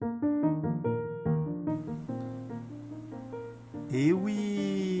Et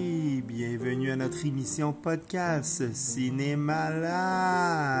oui, bienvenue à notre émission podcast Ciné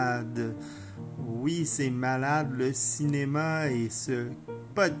Malade. Oui, c'est malade le cinéma et ce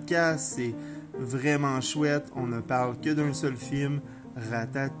podcast, c'est vraiment chouette. On ne parle que d'un seul film,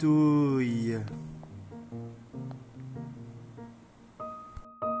 Ratatouille.